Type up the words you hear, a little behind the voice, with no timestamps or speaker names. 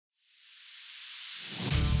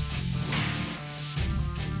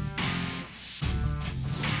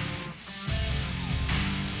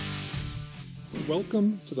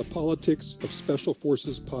Welcome to the Politics of Special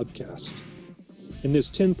Forces podcast. In this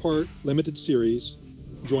 10-part limited series,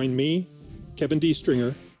 join me, Kevin D.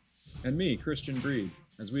 Stringer, and me, Christian Breed,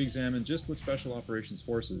 as we examine just what Special Operations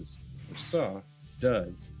Forces, or SOF,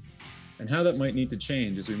 does, and how that might need to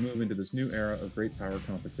change as we move into this new era of great power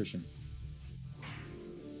competition.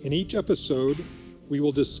 In each episode, we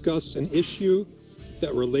will discuss an issue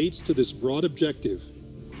that relates to this broad objective,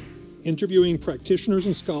 interviewing practitioners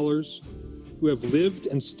and scholars who have lived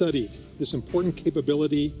and studied this important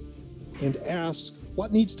capability and ask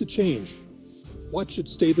what needs to change, what should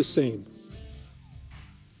stay the same.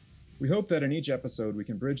 We hope that in each episode we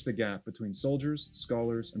can bridge the gap between soldiers,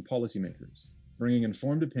 scholars, and policymakers, bringing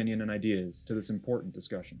informed opinion and ideas to this important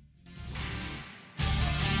discussion.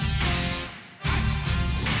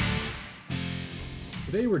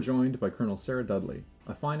 Today we're joined by Colonel Sarah Dudley,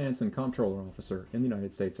 a Finance and Comptroller Officer in the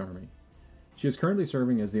United States Army. She is currently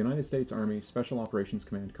serving as the United States Army Special Operations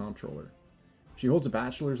Command Comptroller. She holds a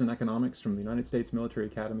bachelor's in economics from the United States Military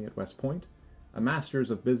Academy at West Point, a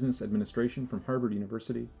master's of business administration from Harvard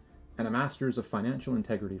University, and a master's of financial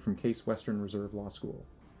integrity from Case Western Reserve Law School.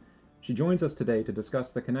 She joins us today to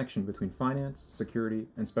discuss the connection between finance, security,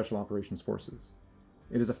 and special operations forces.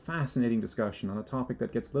 It is a fascinating discussion on a topic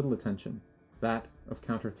that gets little attention, that of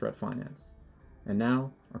counter-threat finance. And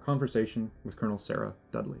now, our conversation with Colonel Sarah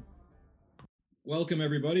Dudley. Welcome,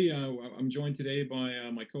 everybody. I'm joined today by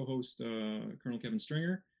my co-host, Colonel Kevin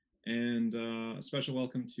Stringer, and a special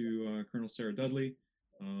welcome to Colonel Sarah Dudley,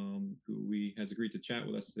 who has agreed to chat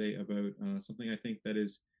with us today about something I think that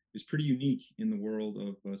is pretty unique in the world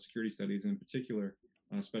of security studies, and in particular,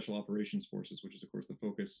 special operations forces, which is, of course, the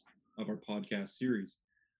focus of our podcast series.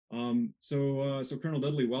 So Colonel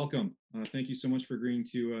Dudley, welcome. Thank you so much for agreeing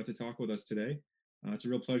to talk with us today. It's a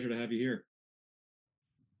real pleasure to have you here.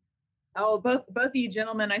 Oh, both of you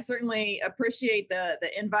gentlemen, I certainly appreciate the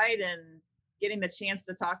invite and getting the chance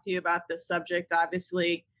to talk to you about this subject.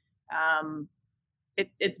 Obviously,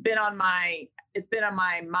 it's been on my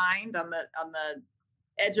mind, on the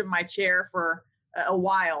edge of my chair for a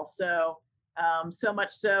while. So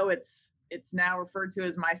much so it's now referred to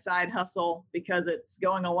as my side hustle because it's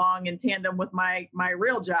going along in tandem with my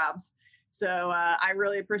real jobs. So I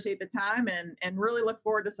really appreciate the time and really look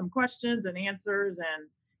forward to some questions and answers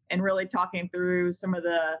and really talking through some of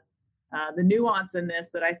the nuance in this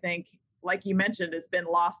that I think, like you mentioned, has been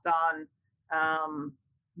lost on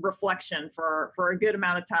reflection for a good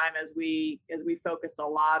amount of time as we focused a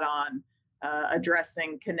lot on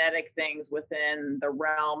addressing kinetic things within the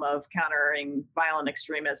realm of countering violent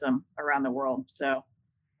extremism around the world. So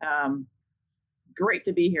great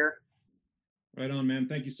to be here. Right on, man.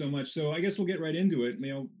 Thank you so much. So I guess we'll get right into it.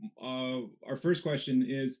 Our first question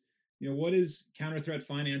is, what is counter-threat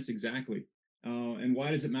finance exactly? And why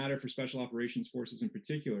does it matter for special operations forces in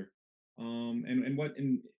particular?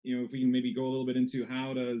 If we can maybe go a little bit into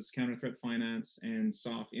how does counter-threat finance and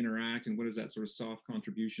SOF interact, and what does that sort of SOF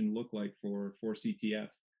contribution look like for CTF?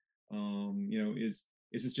 Is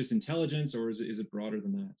this just intelligence, or is it broader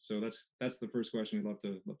than that? So that's the first question we'd love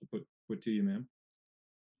to put to you, ma'am.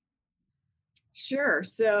 Sure.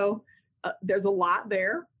 So there's a lot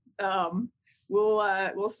there.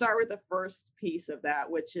 We'll start with the first piece of that,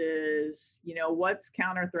 which is, what's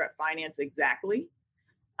counter-threat finance exactly?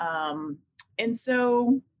 And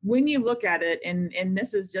so when you look at it, and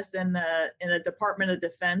this is just in a Department of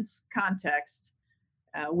Defense context,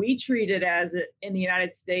 we treat it as in the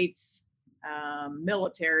United States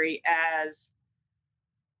military as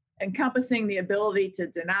encompassing the ability to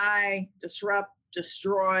deny, disrupt,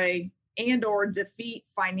 destroy, and or defeat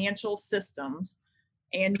financial systems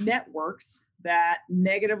and networks that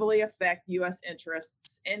negatively affect U.S.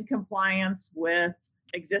 interests in compliance with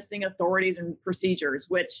existing authorities and procedures,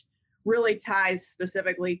 which really ties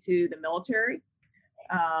specifically to the military.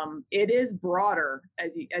 It is broader,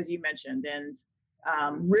 as you mentioned, and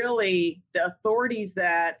really the authorities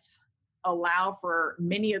that allow for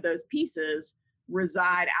many of those pieces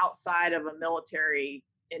reside outside of a military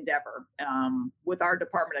endeavor. With our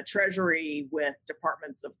Department of Treasury, with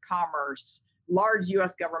departments of commerce, large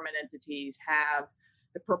U.S. government entities have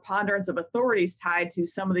the preponderance of authorities tied to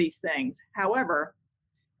some of these things. However,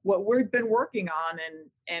 what we've been working on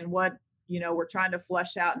and what we're trying to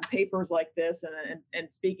flesh out in papers like this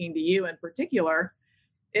and speaking to you in particular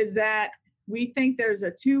is that we think there's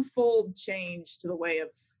a twofold change to the way of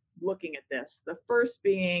looking at this. The first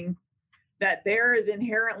being that there is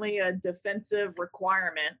inherently a defensive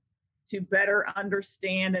requirement to better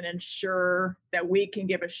understand and ensure that we can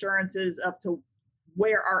give assurances up to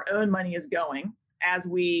where our own money is going as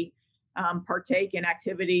we partake in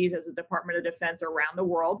activities as a Department of Defense around the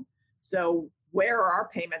world. So where are our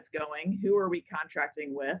payments going? Who are we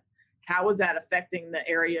contracting with? How is that affecting the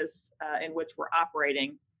areas in which we're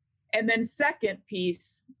operating? And then second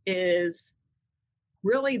piece is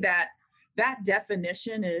really that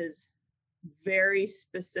definition is very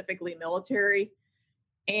specifically military.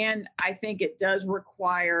 And I think it does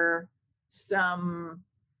require some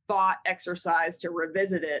thought exercise to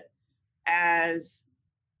revisit it as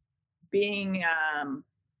being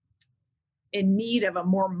in need of a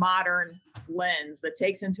more modern lens that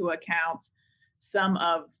takes into account some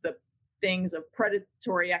of the things of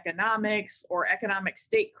predatory economics or economic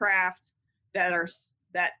statecraft that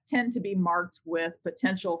tend to be marked with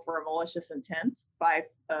potential for a malicious intent by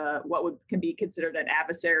what can be considered an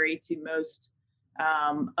adversary to most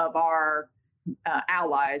of our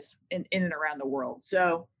allies in and around the world.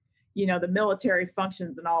 So, the military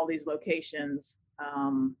functions in all these locations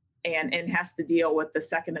and has to deal with the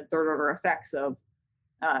second and third order effects of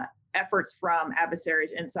efforts from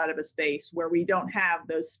adversaries inside of a space where we don't have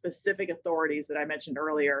those specific authorities that I mentioned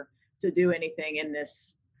earlier to do anything in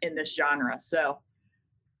this genre. So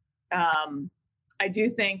I do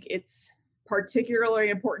think it's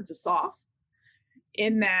particularly important to SOF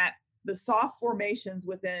in that the SOF formations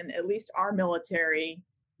within at least our military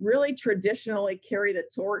really traditionally carry the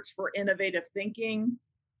torch for innovative thinking,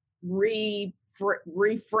 reframing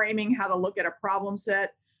how to look at a problem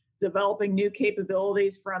set, developing new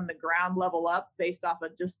capabilities from the ground level up based off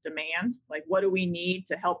of just demand. Like, what do we need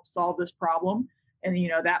to help solve this problem? And,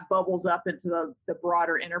 that bubbles up into the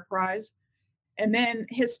broader enterprise. And then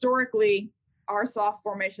historically, our SOF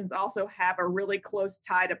formations also have a really close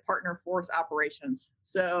tie to partner force operations.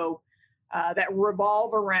 So that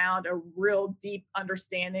revolve around a real deep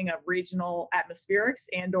understanding of regional atmospherics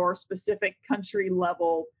and or specific country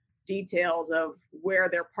level details of where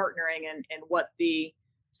they're partnering and what the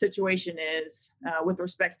situation is with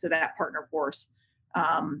respect to that partner force.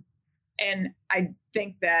 And I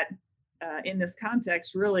think that in this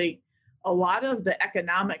context, really, a lot of the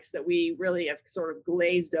economics that we really have sort of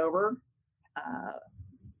glazed over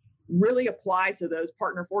really apply to those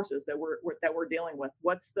partner forces that we're dealing with.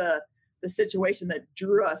 What's the situation that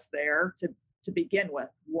drew us there to begin with?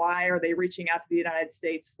 Why are they reaching out to the United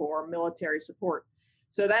States for military support?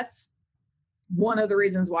 So that's one of the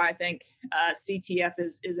reasons why I think CTF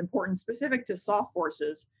is important, specific to SOF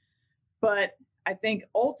forces. But I think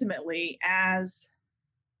ultimately, as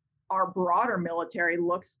our broader military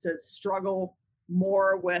looks to struggle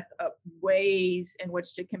more with ways in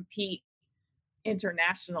which to compete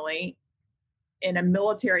internationally in a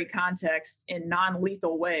military context in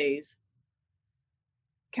non-lethal ways,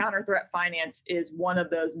 counter-threat finance is one of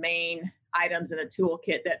those main items in a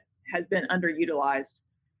toolkit that has been underutilized.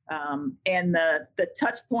 And the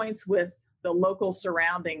touch points with the local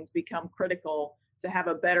surroundings become critical to have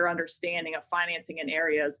a better understanding of financing in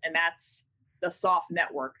areas. And that's the SOF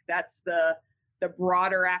network. That's the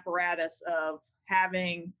broader apparatus of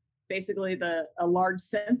having basically a large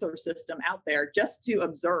sensor system out there just to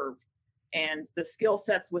observe. And the skill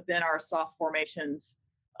sets within our SOF formations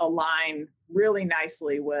align really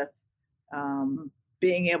nicely with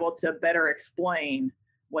being able to better explain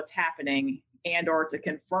what's happening and or to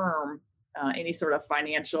confirm any sort of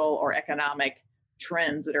financial or economic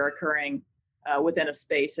trends that are occurring within a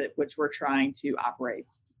space at which we're trying to operate.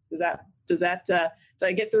 Did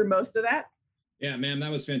I get through most of that? Yeah, ma'am, that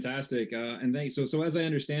was fantastic. And thanks. So as I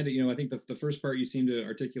understand it, I think the first part you seemed to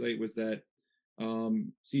articulate was that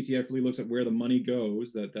CTF really looks at where the money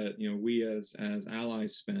goes that we as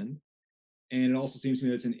allies spend. And it also seems to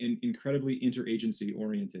me that it's incredibly interagency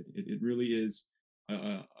oriented. It really is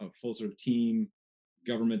a full sort of team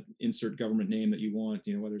government, insert government name that you want,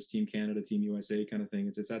 whether it's Team Canada, Team USA kind of thing.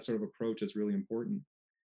 It's that sort of approach that's really important.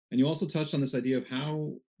 And you also touched on this idea of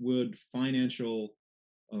how would financial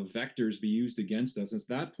vectors be used against us. It's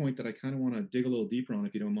that point that I kind of want to dig a little deeper on,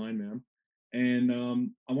 if you don't mind, ma'am. And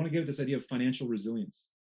I want to get at this idea of financial resilience,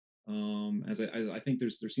 as I think there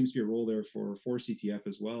seems to be a role there for CTF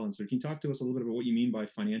as well. And so can you talk to us a little bit about what you mean by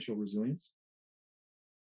financial resilience?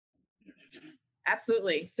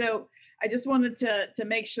 Absolutely. So I just wanted to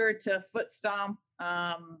make sure to foot stomp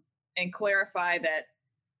and clarify that,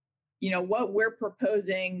 what we're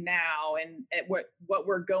proposing now and what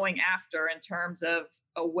we're going after in terms of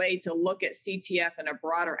a way to look at CTF in a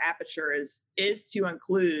broader aperture is to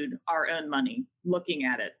include our own money, looking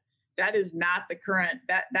at it. That is not the current,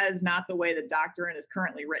 that is not the way the doctrine is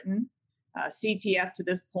currently written. CTF to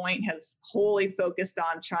this point has wholly focused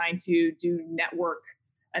on trying to do network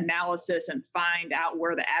analysis and find out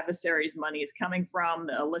where the adversary's money is coming from,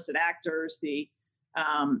 the illicit actors,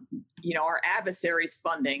 our adversaries'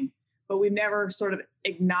 funding. but we've never sort of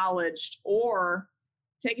acknowledged or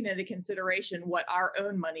taken into consideration what our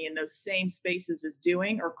own money in those same spaces is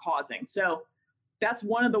doing or causing. So that's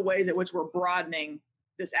one of the ways at which we're broadening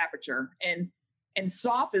this aperture. And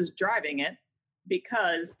SOF is driving it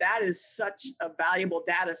because that is such a valuable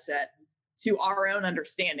data set to our own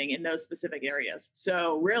understanding in those specific areas.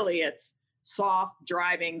 So really it's SOF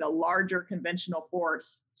driving the larger conventional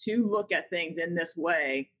force to look at things in this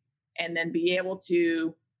way and then be able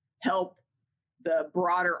to help the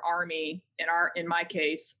broader Army, in my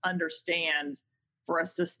case, understand for a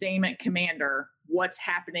sustainment commander what's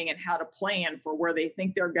happening and how to plan for where they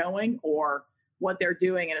think they're going or what they're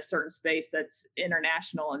doing in a certain space that's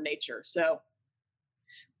international in nature. So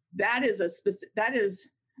that is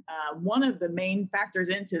one of the main factors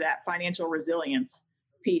into that financial resilience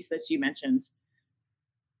piece that you mentioned.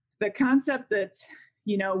 The concept that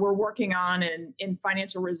we're working on in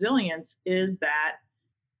financial resilience is that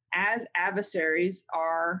as adversaries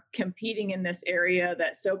are competing in this area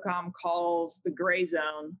that SOCOM calls the gray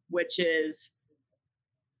zone, which is,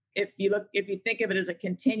 if you think of it as a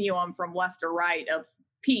continuum from left to right of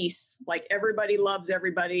peace, like everybody loves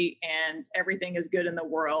everybody and everything is good in the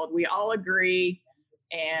world, we all agree,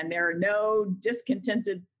 and there are no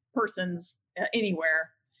discontented persons anywhere,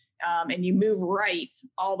 and you move right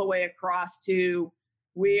all the way across to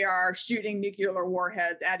we are shooting nuclear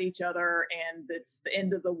warheads at each other and it's the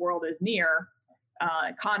end of the world is near,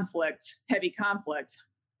 conflict, heavy conflict.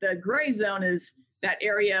 The gray zone is that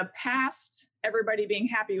area past everybody being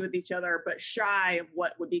happy with each other, but shy of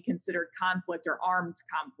what would be considered conflict or armed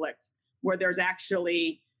conflict, where there's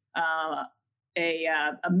actually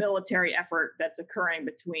a military effort that's occurring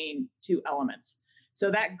between two elements.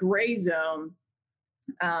 So that gray zone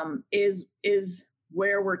is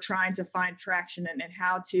where we're trying to find traction and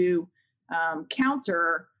how to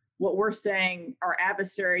counter what we're saying are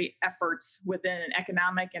adversary efforts within an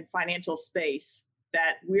economic and financial space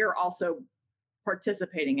that we're also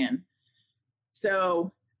participating in.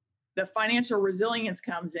 So the financial resilience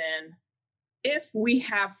comes in if we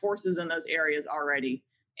have forces in those areas already,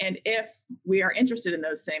 and if we are interested in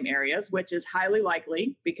those same areas, which is highly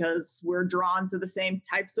likely because we're drawn to the same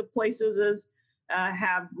types of places as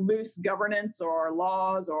have loose governance or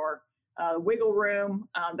laws or wiggle room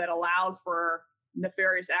that allows for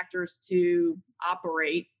nefarious actors to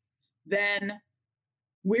operate, then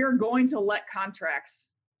we're going to let contracts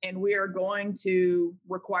and we are going to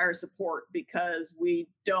require support because we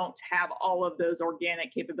don't have all of those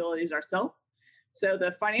organic capabilities ourselves. So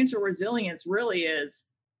the financial resilience really is,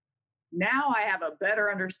 now I have a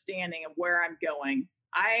better understanding of where I'm going.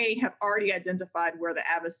 I have already identified where the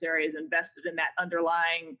adversary is invested in that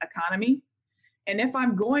underlying economy. And if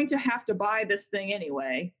I'm going to have to buy this thing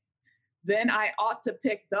anyway, then I ought to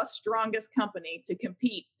pick the strongest company to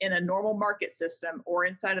compete in a normal market system or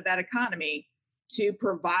inside of that economy to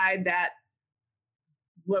provide that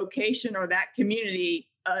location or that community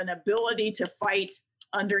an ability to fight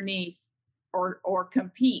underneath or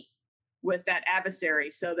compete with that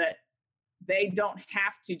adversary so that they don't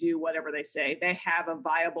have to do whatever they say. They have a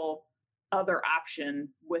viable other option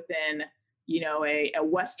within, a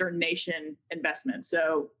Western nation investment.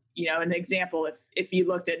 So, an example, if you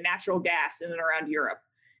looked at natural gas in and around Europe,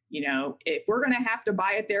 if we're going to have to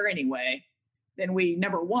buy it there anyway, then we,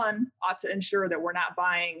 number one, ought to ensure that we're not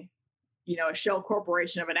buying, a shell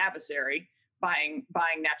corporation of an adversary, buying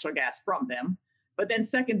natural gas from them. But then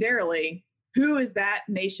secondarily, who is that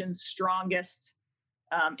nation's strongest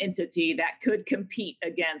entity that could compete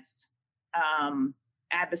against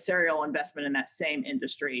adversarial investment in that same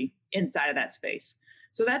industry inside of that space?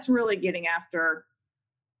 So that's really getting after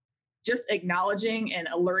just acknowledging and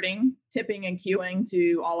alerting, tipping and queuing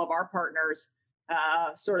to all of our partners,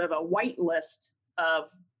 sort of a white list of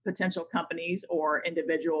potential companies or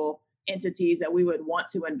individual entities that we would want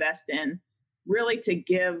to invest in, really to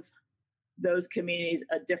give those communities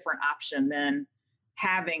a different option than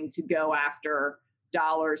having to go after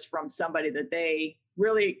dollars from somebody that they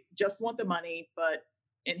really just want the money, but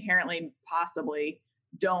inherently possibly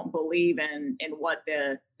don't believe in what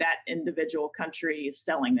that individual country is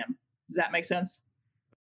selling them. Does that make sense?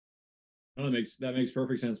 Oh, that makes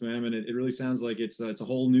perfect sense, ma'am. And it really sounds like it's a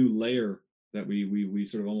whole new layer that we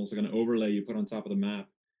sort of almost like an overlay you put on top of the map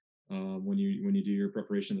when you do your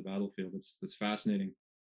preparation of the battlefield. That's fascinating.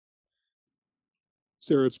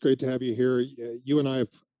 Sarah, it's great to have you here. You and I have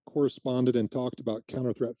corresponded and talked about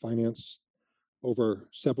counter-threat finance over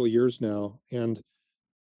several years now, and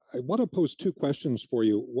I want to pose two questions for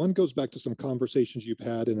you. One goes back to some conversations you've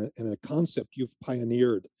had in a concept you've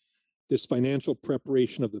pioneered, this financial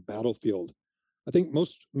preparation of the battlefield. I think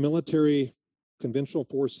most military conventional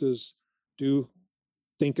forces do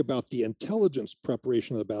think about the intelligence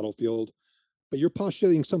preparation of the battlefield, but you're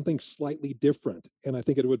postulating something slightly different. And I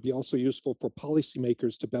think it would be also useful for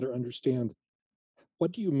policymakers to better understand,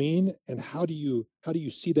 what do you mean and how do you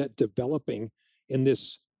see that developing in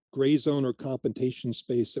this gray zone or competition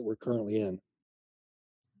space that we're currently in?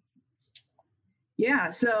 Yeah,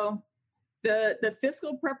 so the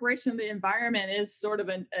fiscal preparation of the environment is sort of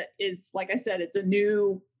is, like I said, it's a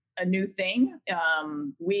new thing.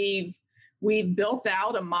 We've built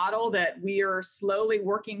out a model that we are slowly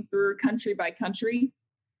working through country by country,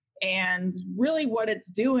 and really what it's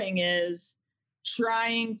doing is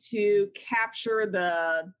trying to capture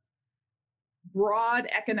the broad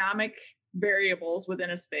economic variables within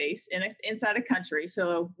a space inside a country.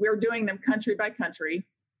 So we're doing them country by country.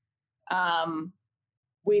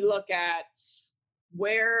 We look at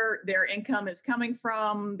where their income is coming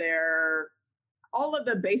from, all of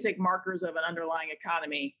the basic markers of an underlying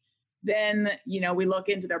economy. Then, we look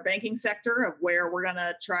into their banking sector of where we're going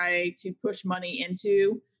to try to push money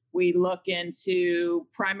into. We look into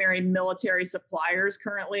primary military suppliers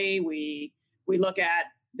currently. We look at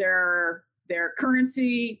their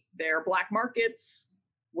currency, their black markets,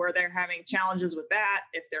 where they're having challenges with that,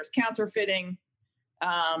 if there's counterfeiting,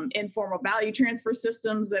 informal value transfer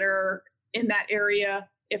systems that are in that area,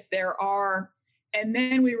 if there are. And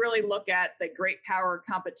then we really look at the great power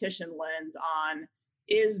competition lens on,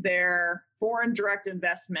 is there foreign direct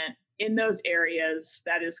investment in those areas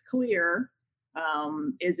that is clear?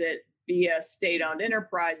 Is it via state-owned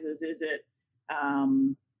enterprises? Is it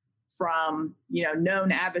from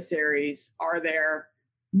known adversaries? Are there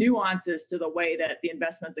nuances to the way that the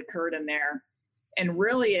investments occurred in there? And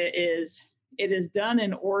really it is done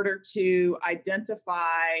in order to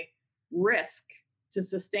identify risk to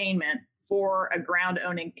sustainment for a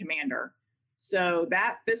ground-owning commander. So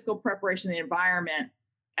that fiscal preparation of the environment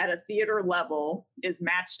at a theater level is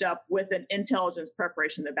matched up with an intelligence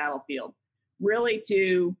preparation of the battlefield. Really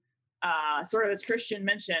to, sort of as Christian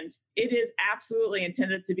mentioned, it is absolutely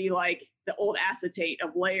intended to be like the old acetate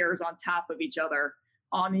of layers on top of each other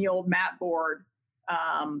on the old map board.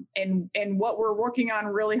 And what we're working on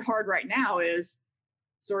really hard right now is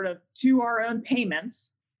sort of to our own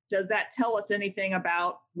payments. Does that tell us anything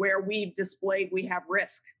about where we've displayed we have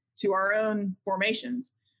risk to our own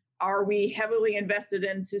formations? Are we heavily invested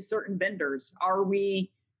into certain vendors? Are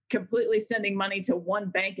we completely sending money to one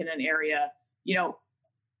bank in an area?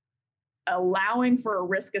 Allowing for a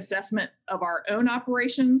risk assessment of our own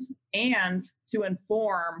operations and to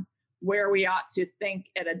inform where we ought to think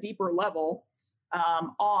at a deeper level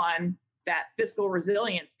on that fiscal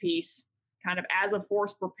resilience piece, kind of as a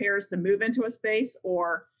force prepares to move into a space,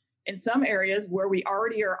 or in some areas where we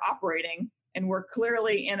already are operating and we're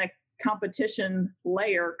clearly in a competition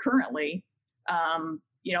layer currently.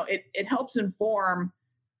 It helps inform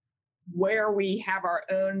where we have our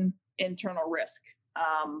own internal risk.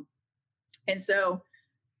 And so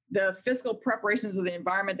the fiscal preparations of the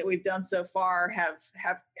environment that we've done so far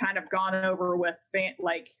have kind of gone over with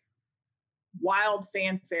wild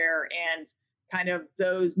fanfare and kind of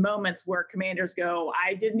those moments where commanders go,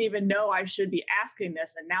 I didn't even know I should be asking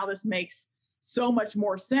this, and now this makes so much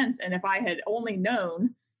more sense. And if I had only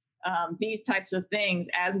known these types of things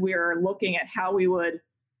as we're looking at how we would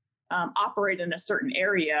operate in a certain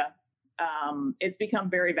area, it's become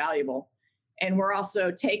very valuable. And we're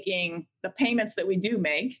also taking the payments that we do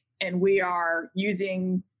make, and we are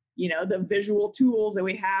using, the visual tools that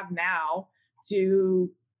we have now to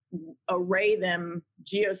array them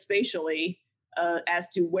geospatially as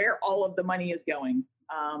to where all of the money is going,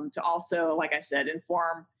 to also, like I said,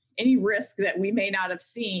 inform any risk that we may not have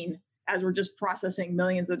seen as we're just processing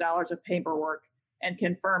millions of dollars of paperwork and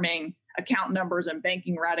confirming account numbers and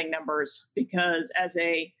banking routing numbers. Because as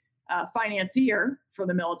a financier for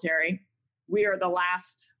the military, we are the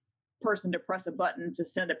last person to press a button to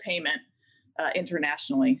send a payment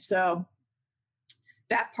internationally. So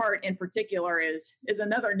that part in particular is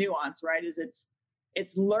another nuance, right?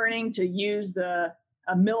 It's learning to use a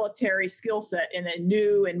military skill set in a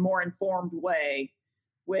new and more informed way,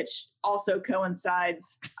 which also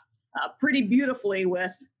coincides pretty beautifully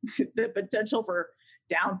with the potential for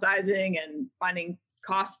downsizing and finding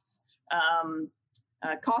cost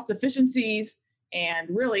efficiencies. And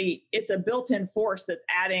really, it's a built-in force that's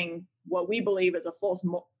adding what we believe is a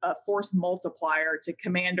force multiplier to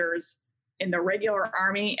commanders in the regular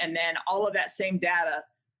Army. And then all of that same data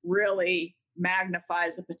really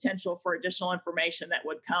magnifies the potential for additional information that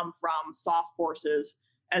would come from soft forces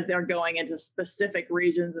as they're going into specific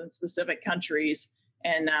regions and specific countries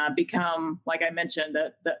and become, like I mentioned,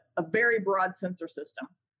 a very broad sensor system.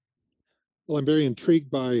 Well, I'm very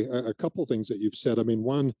intrigued by a couple things that you've said. I mean,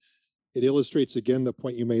 one, it illustrates again the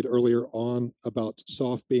point you made earlier on about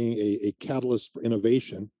SOF being a catalyst for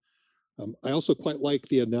innovation. I also quite like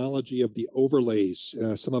the analogy of the overlays.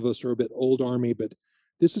 Some of us are a bit old Army, but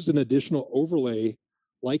this is an additional overlay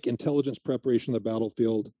like intelligence preparation of the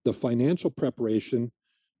battlefield. The financial preparation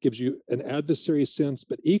gives you an adversary sense,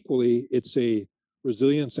 but equally it's a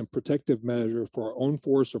resilience and protective measure for our own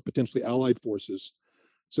force or potentially allied forces.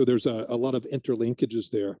 So there's a lot of interlinkages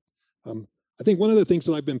there. I think one of the things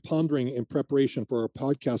that I've been pondering in preparation for our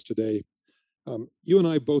podcast today, you and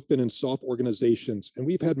I have both been in SOF organizations, and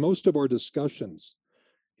we've had most of our discussions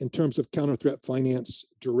in terms of counter-threat finance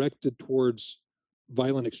directed towards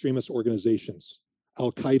violent extremist organizations,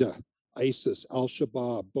 Al-Qaeda, ISIS,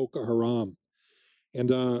 Al-Shabaab, Boko Haram. And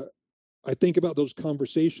I think about those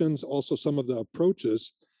conversations, also some of the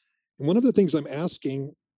approaches. And one of the things I'm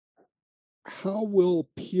asking, how will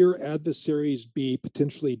peer adversaries be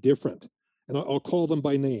potentially different? And I'll call them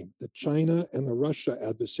by name, the China and the Russia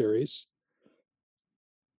adversaries.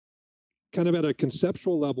 Kind of at a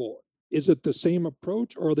conceptual level, is it the same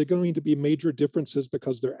approach, or are there going to be major differences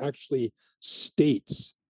because they're actually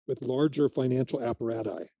states with larger financial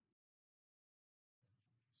apparati?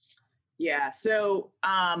 Yeah, so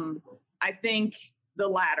I think the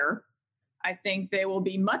latter. I think they will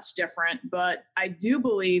be much different, but I do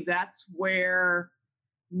believe that's where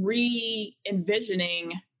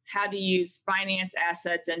re-envisioning how to use finance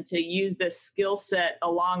assets and to use this skill set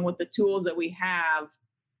along with the tools that we have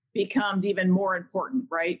becomes even more important,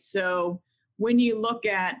 right? So when you look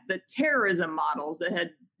at the terrorism models that had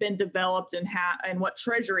been developed and what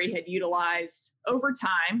Treasury had utilized over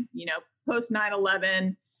time, post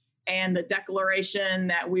 9/11, and the declaration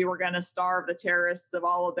that we were going to starve the terrorists of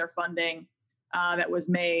all of their funding that was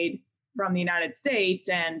made from the United States,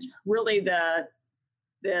 and really the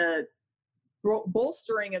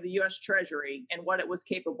bolstering of the U.S. Treasury and what it was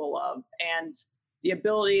capable of, and the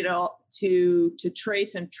ability to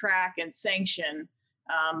trace and track and sanction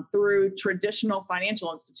through traditional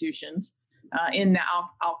financial institutions in the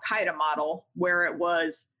Al-Qaeda model, where it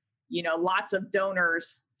was, lots of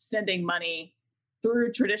donors sending money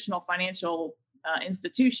through traditional financial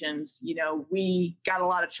institutions. We got a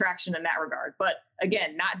lot of traction in that regard. But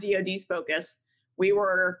again, not DoD's focus. We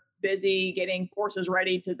were busy getting forces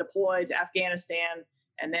ready to deploy to Afghanistan,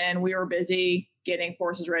 and then we were busy getting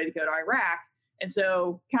forces ready to go to Iraq. And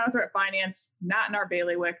so counter-threat finance, not in our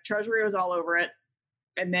bailiwick. Treasury was all over it.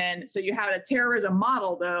 And then, so you had a terrorism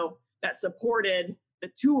model, though, that supported the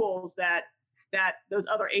tools that those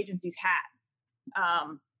other agencies had.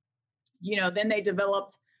 Then they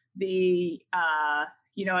developed a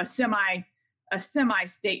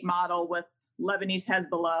semi-state model with Lebanese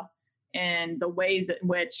Hezbollah, and the ways in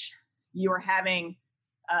which you are having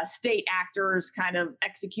state actors kind of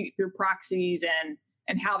execute through proxies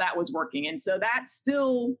and how that was working. And so that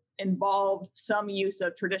still involved some use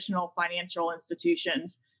of traditional financial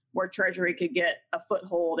institutions where Treasury could get a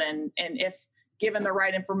foothold, and if given the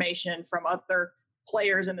right information from other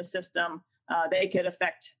players in the system, they could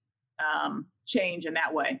affect change in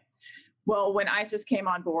that way. Well, when ISIS came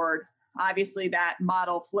on board, obviously that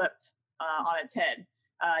model flipped on its head.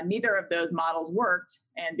 Neither of those models worked,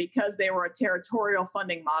 and because they were a territorial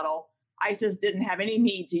funding model, ISIS didn't have any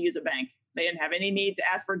need to use a bank. They didn't have any need to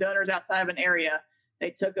ask for donors outside of an area. They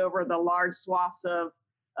took over the large swaths of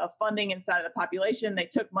funding inside of the population. They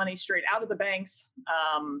took money straight out of the banks.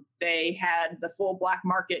 They had the full black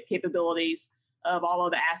market capabilities of all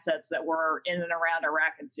of the assets that were in and around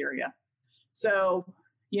Iraq and Syria. So,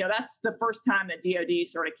 that's the first time that DoD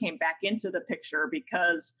sort of came back into the picture,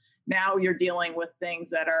 because now you're dealing with things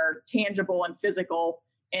that are tangible and physical,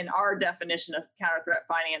 and our definition of counter-threat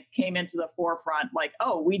finance came into the forefront. Like,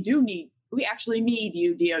 oh, we actually need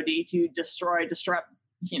you, DoD, to destroy, disrupt,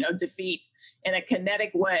 defeat in a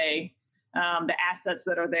kinetic way the assets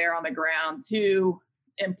that are there on the ground to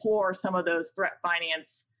implore some of those threat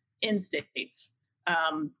finance in states.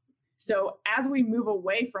 So as we move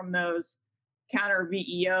away from those counter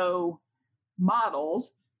VEO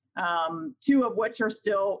models, two of which are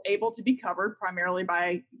still able to be covered primarily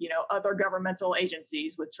by other governmental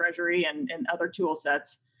agencies with Treasury and other tool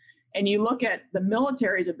sets, and you look at the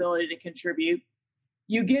military's ability to contribute,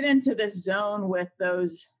 you get into this zone with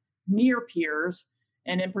those near peers,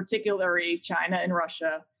 and in particular China and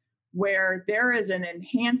Russia, where there is an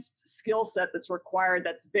enhanced skill set that's required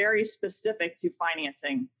that's very specific to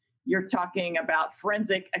financing. You're talking about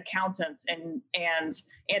forensic accountants and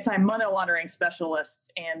anti-money laundering specialists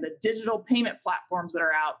and the digital payment platforms that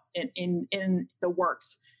are out in the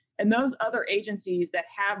works. And those other agencies that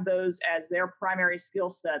have those as their primary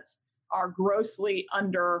skill sets are grossly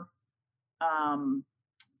under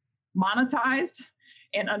monetized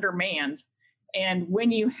and undermanned. And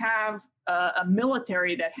when you have a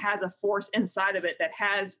military that has a force inside of it that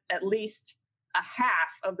has at least a half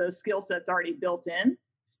of those skill sets already built in,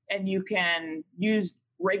 and you can use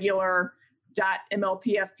regular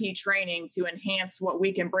 .MLPFP training to enhance what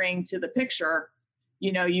we can bring to the picture,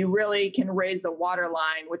 you really can raise the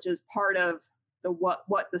waterline, which is part of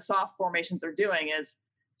what the soft formations are doing, is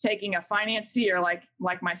taking a financier like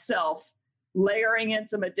myself, layering in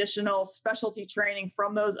some additional specialty training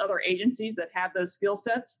from those other agencies that have those skill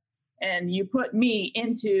sets, and you put me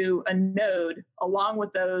into a node along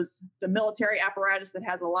with the military apparatus that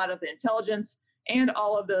has a lot of the intelligence and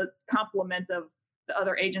all of the complement of the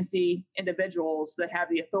other agency individuals that have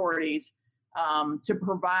the authorities to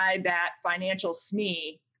provide that financial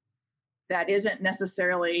SME that isn't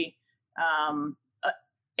necessarily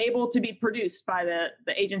able to be produced by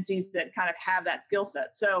the agencies that kind of have that skill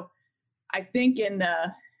set. So I think in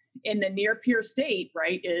the near peer state,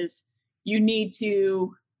 right, is you need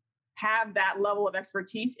to have that level of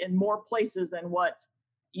expertise in more places than what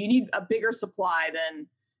you need, a bigger supply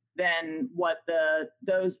than what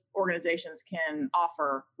those organizations can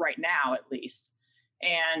offer right now, at least.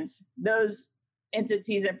 And those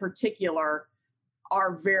entities in particular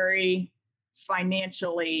are very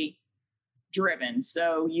financially driven.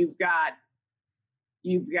 So you've got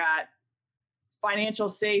financial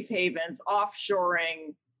safe havens,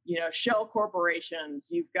 offshoring, shell corporations.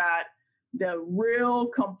 You've got the real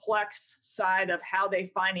complex side of how they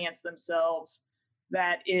finance themselves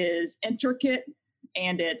that is intricate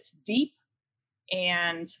and it's deep.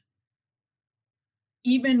 And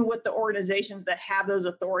even with the organizations that have those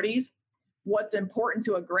authorities, what's important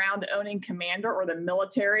to a ground owning commander or the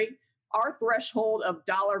military, our threshold of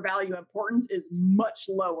dollar value importance is much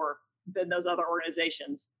lower than those other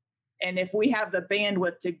organizations. And if we have the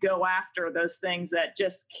bandwidth to go after those things that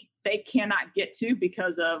just they cannot get to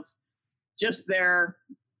because of just their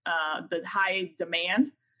the high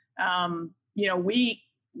demand,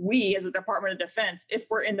 we as a Department of Defense, if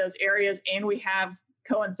we're in those areas and we have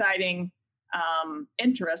coinciding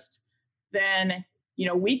interest, then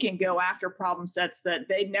we can go after problem sets that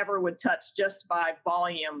they never would touch just by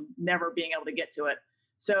volume, never being able to get to it.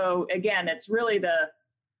 So again, it's really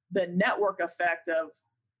the network effect of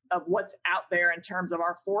what's out there in terms of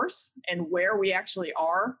our force and where we actually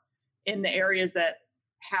are in the areas that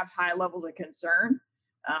have high levels of concern,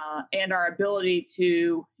 and our ability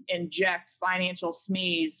to inject financial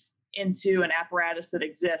SMEs into an apparatus that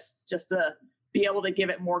exists just to be able to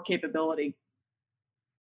give it more capability.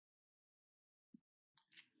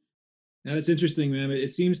 Now, that's interesting, ma'am.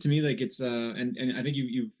 It seems to me like it's and I think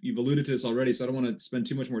you've alluded to this already, so I don't want to spend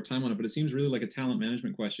too much more time on it, but it seems really like a talent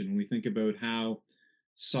management question when we think about how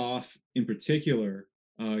SOF in particular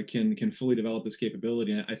can fully develop this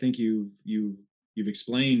capability. And I think you've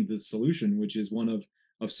explained the solution, which is one of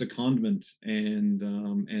secondment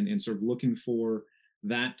and sort of looking for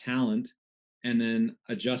that talent and then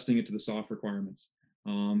adjusting it to the SOF requirements.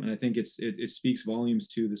 And I think it speaks volumes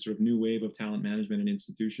to the sort of new wave of talent management in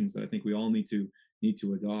institutions that I think we all need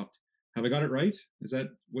to adopt. Have I got it right? Is that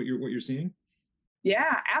what you're seeing?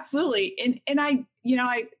 Yeah, absolutely. And I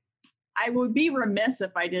would be remiss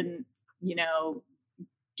if I didn't,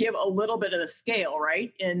 give a little bit of the scale,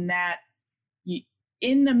 right? In that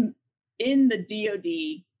in the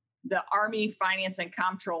DoD, the Army Finance and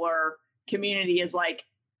Comptroller community is like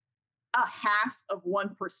a half of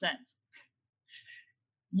 1%.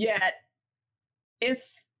 Yet, if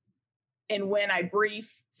and when I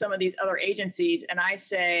brief some of these other agencies and I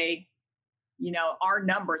say, our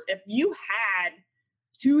numbers, if you had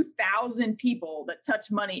 2,000 people that touch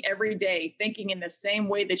money every day thinking in the same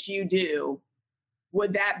way that you do,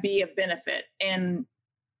 would that be a benefit? And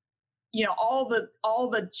all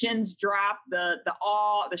the chins drop, the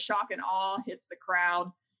awe, the shock and awe hits the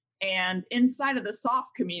crowd. And inside of the SOF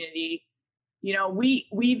community,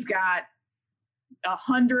 we've got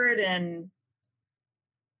 100 and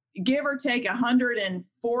give or take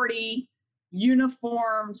 140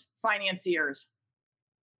 uniformed financiers.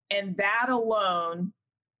 And that alone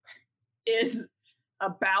is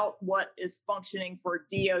about what is functioning for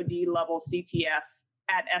DoD level CTF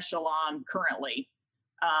at echelon currently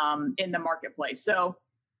in the marketplace. So,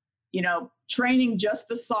 training just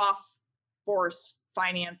the SOF force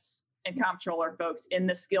finance and comptroller folks in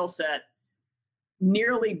the skill set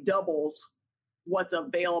nearly doubles what's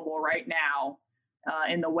available right now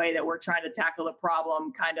in the way that we're trying to tackle the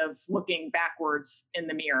problem, kind of looking backwards in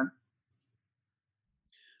the mirror.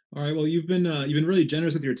 All right. Well, you've been really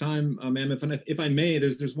generous with your time, ma'am. If I may,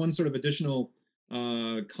 there's one sort of additional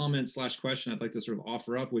comment/question I'd like to sort of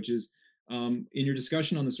offer up, which is in your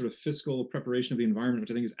discussion on the sort of fiscal preparation of the environment,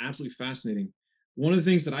 which I think is absolutely fascinating. One of the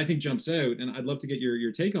things that I think jumps out, and I'd love to get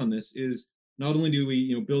your take on this, is not only do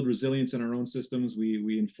we build resilience in our own systems,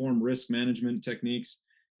 we inform risk management techniques,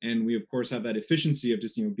 and we of course have that efficiency of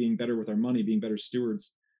just being better with our money, being better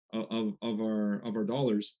stewards of our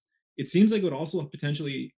dollars. It seems like it would also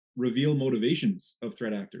potentially reveal motivations of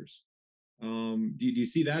threat actors. Do you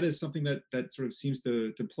see that as something that sort of seems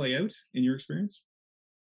to play out in your experience?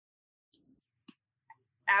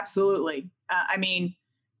 Absolutely. I mean,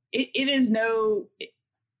 it is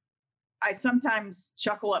I sometimes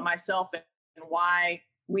chuckle at myself and why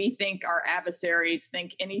we think our adversaries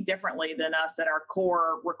think any differently than us at our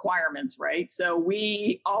core requirements, right? So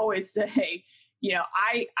we always say,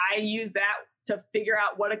 I use that to figure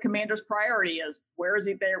out what a commander's priority is. Where is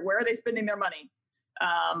he there? Where are they spending their money?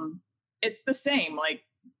 It's the same. Like,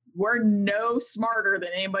 we're no smarter than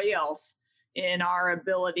anybody else in our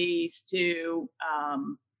abilities to,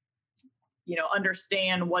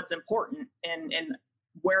 understand what's important and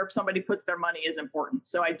where somebody puts their money is important.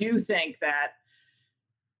 So I do think that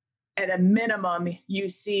at a minimum, you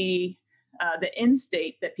see the end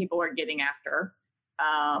state that people are getting after.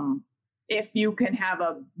 If you can have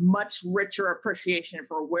a much richer appreciation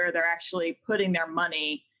for where they're actually putting their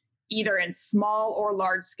money, either in small or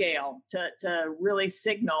large scale, to really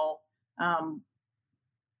signal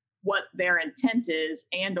what their intent is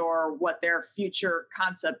and or what their future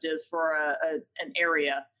concept is for an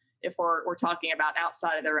area, if we're talking about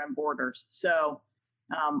outside of their own borders. So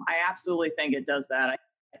I absolutely think it does that.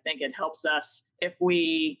 I think it helps us if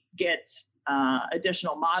we get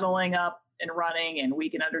additional modeling up and running, and we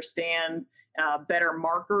can understand better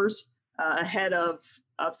markers ahead of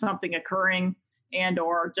something occurring, and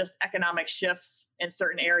or just economic shifts in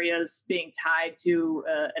certain areas being tied to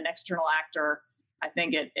an external actor. I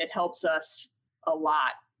think it helps us a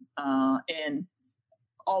lot in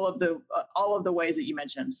all of the ways that you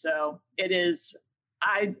mentioned. So it is.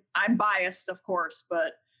 I'm biased, of course,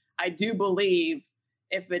 but I do believe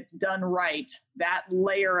if it's done right, that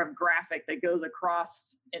layer of graphic that goes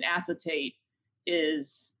across an acetate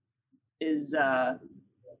is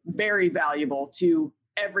very valuable to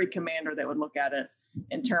every commander that would look at it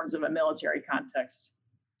in terms of a military context,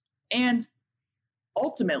 and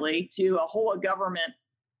ultimately to a whole government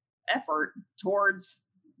effort towards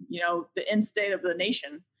the end state of the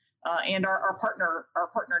nation and our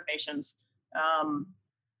partner nations,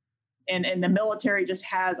 and the military just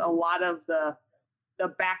has a lot of the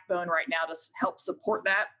backbone right now to help support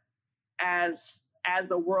that as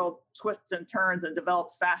the world twists and turns and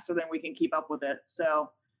develops faster than we can keep up with it. So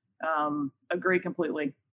agree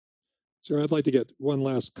completely. Sir, I'd like to get one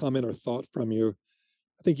last comment or thought from you.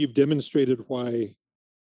 I think you've demonstrated why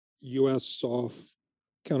U.S. soft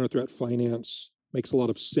counter-threat finance makes a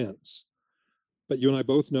lot of sense. But you and I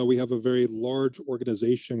both know we have a very large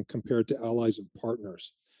organization compared to allies and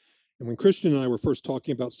partners. And when Christian and I were first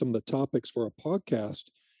talking about some of the topics for our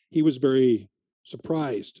podcast, he was very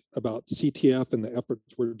surprised about CTF and the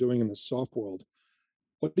efforts we're doing in the soft world.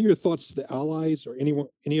 What are your thoughts to the allies or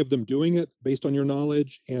any of them doing it based on your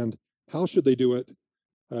knowledge, and how should they do it,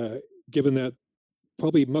 given that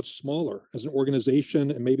probably much smaller as an organization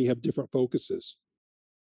and maybe have different focuses?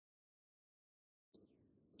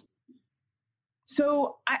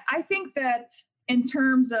 So I think that in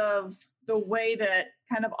terms of the way that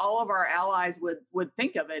kind of all of our allies would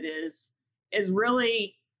think of it is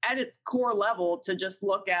really at its core level to just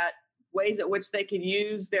look at ways at which they could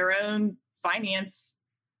use their own finance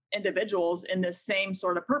individuals in the same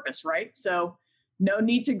sort of purpose, right? So no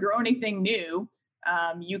need to grow anything new.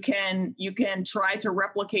 You can try to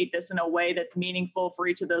replicate this in a way that's meaningful for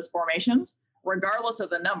each of those formations, regardless of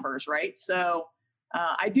the numbers, right? So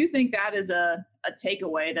I do think that is a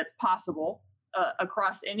takeaway that's possible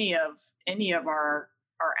across any of our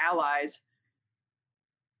allies.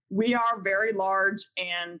 We are very large,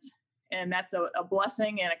 and that's a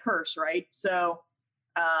blessing and a curse, right? So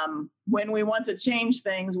when we want to change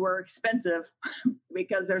things, we're expensive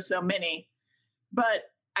because there's so many.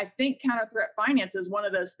 But I think counter-threat finance is one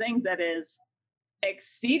of those things that is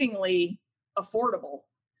exceedingly affordable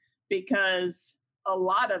because a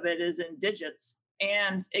lot of it is in digits,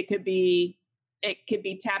 and it could be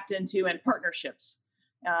tapped into in partnerships,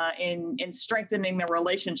 in strengthening the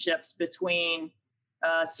relationships between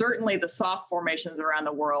certainly the soft formations around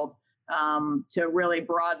the world, to really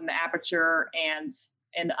broaden the aperture and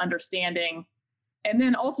the understanding, and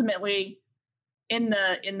then ultimately in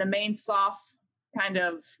the main soft kind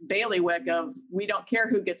of bailiwick of we don't care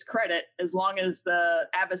who gets credit as long as the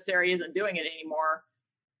adversary isn't doing it anymore.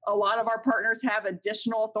 a lot of our partners have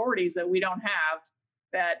additional authorities that we don't have,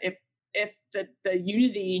 that if the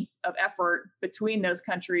unity of effort between those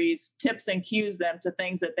countries tips and cues them to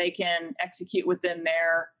things that they can execute within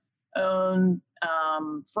their own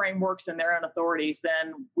frameworks and their own authorities,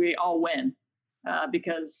 then we all win.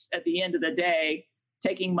 Because at the end of the day,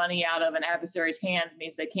 taking money out of an adversary's hands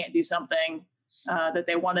means they can't do something that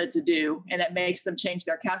they wanted to do, and it makes them change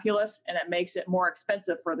their calculus, and it makes it more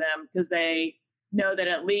expensive for them because they know that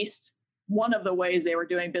at least one of the ways they were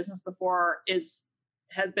doing business before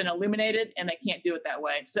has been illuminated, and they can't do it that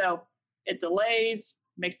way. So it delays,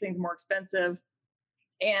 makes things more expensive,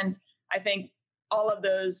 and I think all of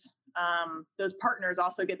those partners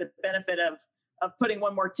also get the benefit of putting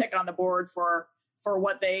one more tick on the board for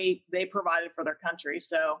what they provided for their country.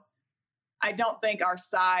 So I don't think our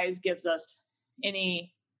size gives us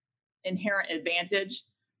any inherent advantage.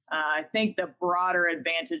 I think the broader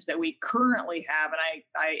advantage that we currently have, and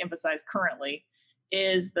I emphasize currently,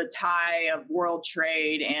 is the tie of world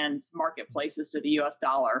trade and marketplaces to the US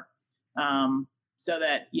dollar. So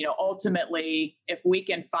that, ultimately, if we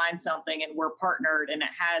can find something and we're partnered and it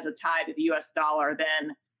has a tie to the US dollar,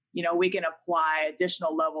 then, we can apply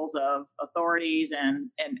additional levels of authorities and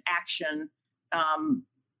action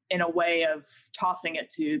in a way of tossing it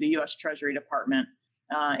to the US Treasury Department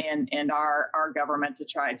and our government to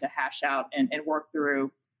try to hash out and work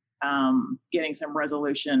through getting some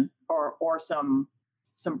resolution or some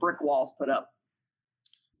brick walls put up.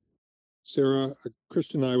 Sarah,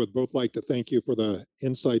 Christian and I would both like to thank you for the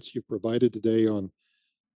insights you've provided today on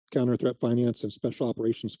counter-threat finance and special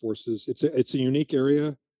operations forces. It's a unique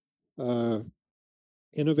area,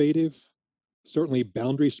 innovative, certainly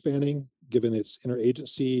boundary spanning, given its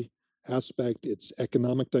interagency aspect, its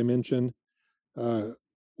economic dimension.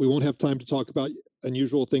 We won't have time to talk about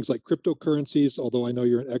unusual things like cryptocurrencies, although I know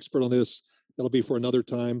you're an expert on this. That'll be for another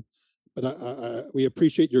time. But we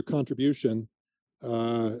appreciate your contribution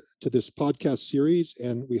to this podcast series,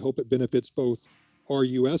 and we hope it benefits both our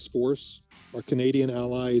U.S. force, our Canadian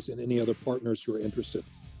allies, and any other partners who are interested.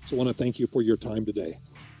 So I want to thank you for your time today.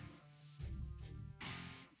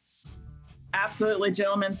 Absolutely,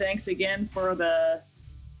 gentlemen. Thanks again for the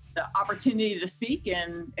opportunity to speak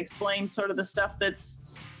and explain sort of the stuff that's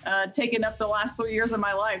taken up the last 3 years of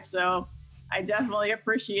my life. So I definitely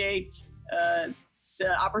appreciate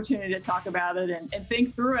the opportunity to talk about it and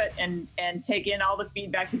think through it and take in all the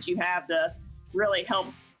feedback that you have to really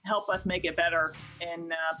help us make it better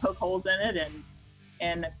and poke holes in it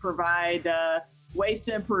and provide ways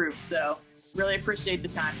to improve. So really appreciate the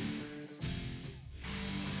time.